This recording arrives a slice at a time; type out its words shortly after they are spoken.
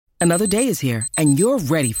Another day is here, and you're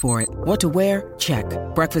ready for it. What to wear? Check.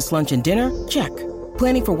 Breakfast, lunch, and dinner? Check.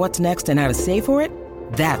 Planning for what's next and how to save for it?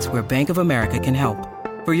 That's where Bank of America can help.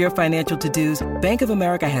 For your financial to-dos, Bank of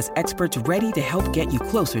America has experts ready to help get you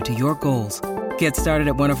closer to your goals. Get started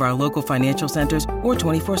at one of our local financial centers or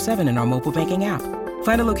 24/7 in our mobile banking app.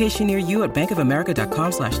 Find a location near you at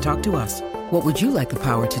bankofamerica.com/talktous. What would you like the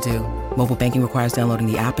power to do? Mobile banking requires downloading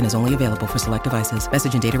the app and is only available for select devices.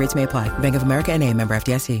 Message and data rates may apply. Bank of America N.A., member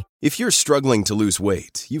FDIC. If you're struggling to lose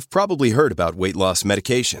weight, you've probably heard about weight loss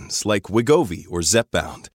medications like Wegovy or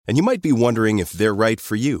Zepbound, and you might be wondering if they're right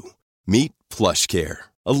for you. Meet PlushCare,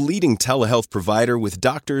 a leading telehealth provider with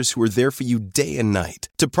doctors who are there for you day and night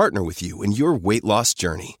to partner with you in your weight loss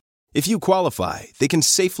journey. If you qualify, they can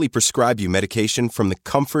safely prescribe you medication from the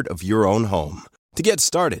comfort of your own home. To get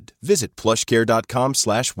started, visit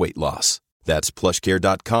plushcare.com/weightloss. That's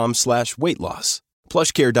plushcare.com/weightloss.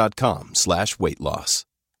 plushcare.com/weightloss.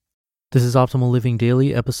 This is Optimal Living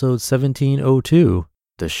Daily, episode 1702,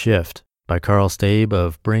 The Shift, by Karl Staib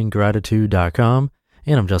of BringGratitude.com.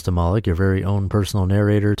 And I'm Justin Malik, your very own personal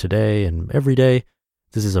narrator today and every day.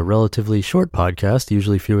 This is a relatively short podcast,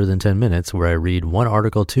 usually fewer than 10 minutes, where I read one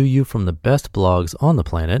article to you from the best blogs on the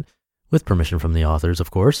planet, with permission from the authors,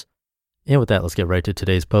 of course. And with that, let's get right to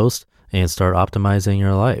today's post and start optimizing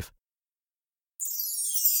your life.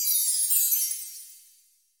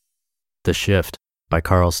 The Shift, by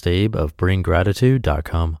Karl Staib of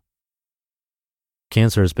BringGratitude.com.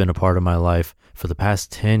 Cancer has been a part of my life for the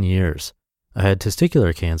past 10 years. I had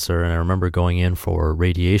testicular cancer, and I remember going in for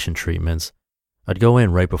radiation treatments. I'd go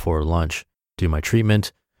in right before lunch, do my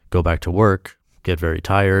treatment, go back to work, get very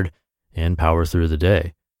tired, and power through the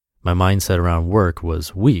day. My mindset around work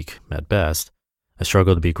was weak at best. I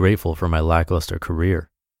struggled to be grateful for my lackluster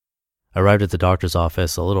career. I arrived at the doctor's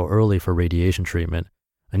office a little early for radiation treatment.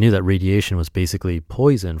 I knew that radiation was basically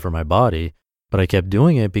poison for my body, but I kept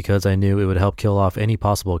doing it because I knew it would help kill off any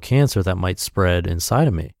possible cancer that might spread inside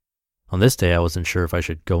of me. On this day, I wasn't sure if I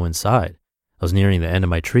should go inside. I was nearing the end of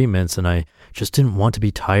my treatments, and I just didn't want to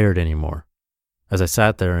be tired anymore. As I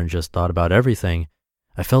sat there and just thought about everything,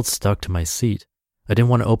 I felt stuck to my seat. I didn't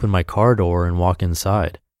want to open my car door and walk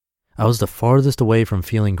inside. I was the farthest away from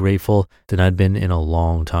feeling grateful than I'd been in a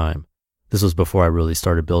long time. This was before I really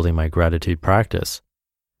started building my gratitude practice.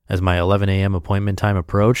 As my 11 a.m. appointment time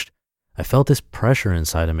approached, I felt this pressure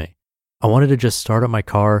inside of me. I wanted to just start up my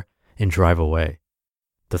car and drive away.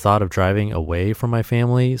 The thought of driving away from my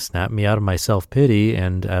family snapped me out of my self-pity,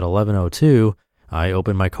 and at 11:02, I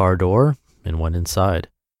opened my car door and went inside.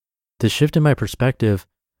 This shift in my perspective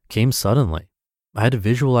came suddenly. I had to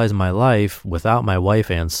visualize my life without my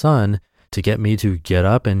wife and son to get me to get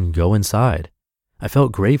up and go inside. I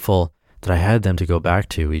felt grateful that I had them to go back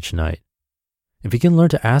to each night. If you can learn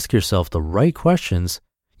to ask yourself the right questions,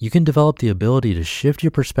 you can develop the ability to shift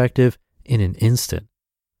your perspective in an instant.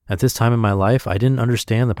 At this time in my life, I didn't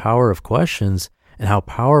understand the power of questions and how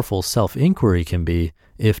powerful self-inquiry can be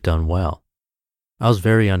if done well. I was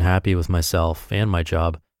very unhappy with myself and my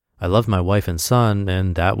job. I loved my wife and son,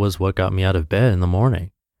 and that was what got me out of bed in the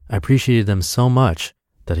morning. I appreciated them so much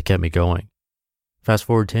that it kept me going. Fast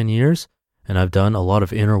forward 10 years, and I've done a lot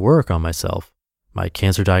of inner work on myself. My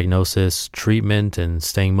cancer diagnosis, treatment, and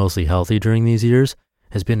staying mostly healthy during these years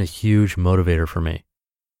has been a huge motivator for me.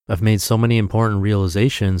 I've made so many important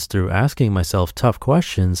realizations through asking myself tough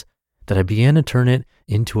questions that I began to turn it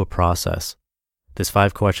into a process. This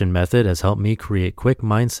 5-question method has helped me create quick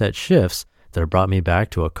mindset shifts that have brought me back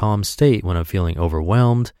to a calm state when I'm feeling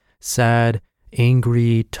overwhelmed, sad,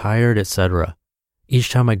 angry, tired, etc. Each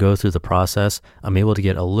time I go through the process, I'm able to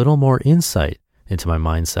get a little more insight into my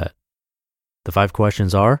mindset. The 5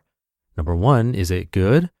 questions are: number 1, is it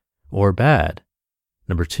good or bad?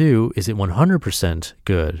 Number 2, is it 100%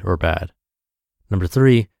 good or bad? Number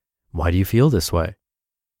 3, why do you feel this way?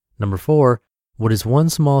 Number 4, what is one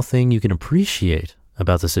small thing you can appreciate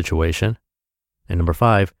about the situation? And number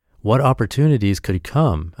 5, what opportunities could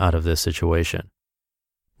come out of this situation?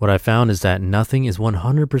 What I found is that nothing is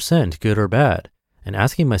 100% good or bad, and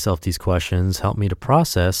asking myself these questions helped me to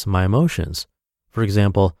process my emotions. For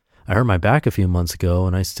example, I hurt my back a few months ago,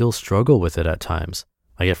 and I still struggle with it at times.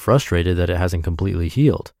 I get frustrated that it hasn't completely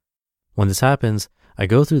healed. When this happens, I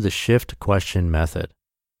go through the shift question method.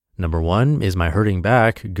 Number 1, is my hurting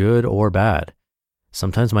back good or bad?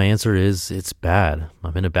 Sometimes my answer is, it's bad.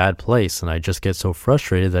 I'm in a bad place, and I just get so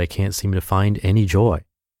frustrated that I can't seem to find any joy.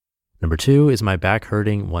 Number 2, is my back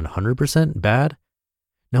hurting 100% bad?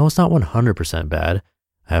 No, it's not 100% bad.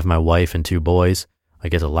 I have my wife and 2 boys. I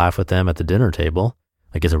get to laugh with them at the dinner table.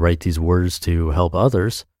 I get to write these words to help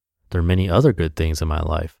others. There are many other good things in my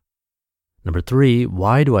life. Number 3,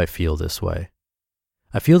 why do I feel this way?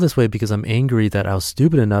 I feel this way because I'm angry that I was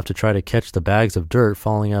stupid enough to try to catch the bags of dirt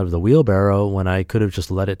falling out of the wheelbarrow when I could have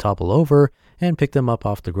just let it topple over and pick them up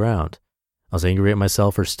off the ground. I was angry at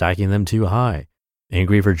myself for stacking them too high,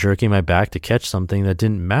 angry for jerking my back to catch something that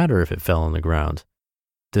didn't matter if it fell on the ground.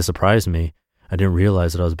 This surprised me. I didn't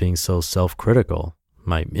realize that I was being so self-critical.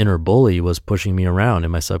 My inner bully was pushing me around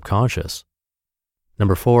in my subconscious.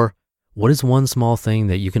 Number 4, what is one small thing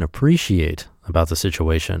that you can appreciate about the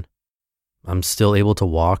situation? I'm still able to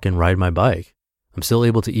walk and ride my bike. I'm still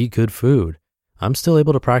able to eat good food. I'm still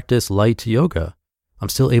able to practice light yoga. I'm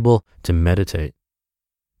still able to meditate.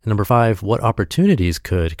 And number 5, what opportunities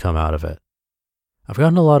could come out of it? I've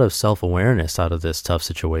gotten a lot of self-awareness out of this tough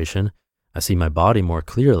situation. I see my body more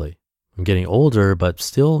clearly. I'm getting older, but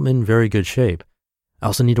still in very good shape. I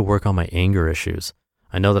also need to work on my anger issues.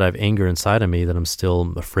 I know that I have anger inside of me that I'm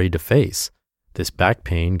still afraid to face. This back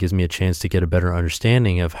pain gives me a chance to get a better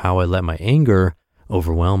understanding of how I let my anger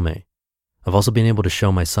overwhelm me. I've also been able to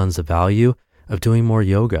show my sons the value of doing more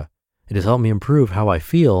yoga. It has helped me improve how I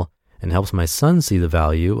feel and helps my sons see the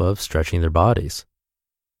value of stretching their bodies.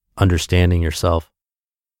 Understanding yourself.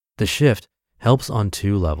 The shift helps on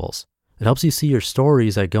 2 levels. It helps you see your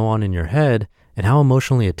stories that go on in your head and how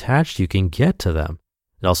emotionally attached you can get to them.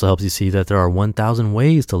 It also helps you see that there are 1,000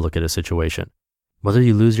 ways to look at a situation. Whether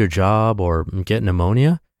you lose your job or get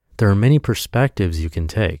pneumonia, there are many perspectives you can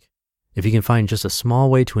take. If you can find just a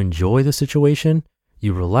small way to enjoy the situation,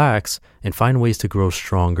 you relax and find ways to grow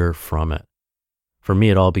stronger from it. For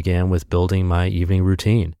me, it all began with building my evening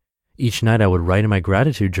routine. Each night I would write in my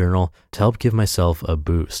gratitude journal to help give myself a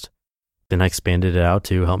boost. Then I expanded it out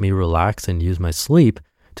to help me relax and use my sleep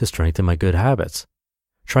to strengthen my good habits.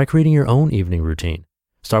 Try creating your own evening routine.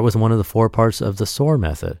 Start with one of the 4 parts of the SOAR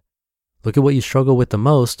method. Look at what you struggle with the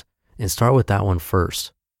most and start with that one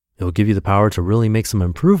first. It will give you the power to really make some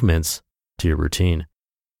improvements to your routine.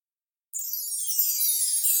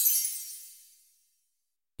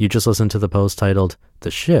 You just listened to the post titled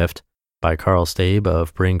The Shift by Karl Staib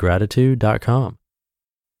of BringGratitude.com.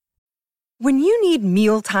 When you need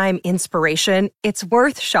mealtime inspiration, it's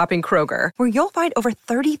worth shopping Kroger, where you'll find over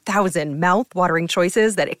 30,000 mouth-watering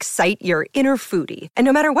choices that excite your inner foodie. And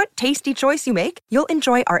no matter what tasty choice you make, you'll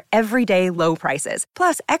enjoy our everyday low prices,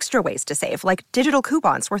 plus extra ways to save, like digital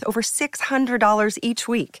coupons worth over $600 each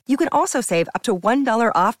week. You can also save up to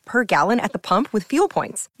 $1 off per gallon at the pump with fuel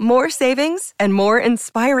points. More savings and more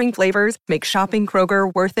inspiring flavors make shopping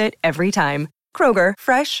Kroger worth it every time. Kroger,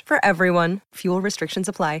 fresh for everyone. Fuel restrictions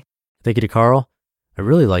apply. Thank you to Karl. I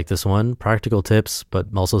really like this one. Practical tips, but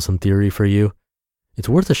also some theory for you. It's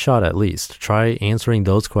worth a shot at least. Try answering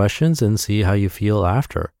those questions and see how you feel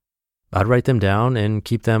after. I'd write them down and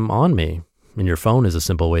keep them on me. And your phone is a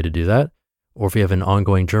simple way to do that. Or if you have an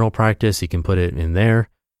ongoing journal practice, you can put it in there.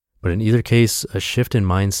 But in either case, a shift in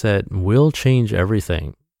mindset will change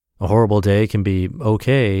everything. A horrible day can be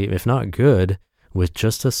okay, if not good, with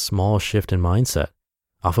just a small shift in mindset.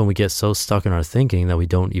 Often we get so stuck in our thinking that we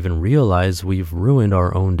don't even realize we've ruined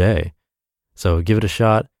our own day. So give it a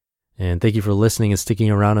shot, and thank you for listening and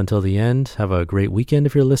sticking around until the end. Have a great weekend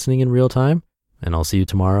if you're listening in real time, and I'll see you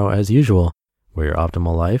tomorrow as usual, where your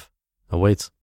optimal life awaits.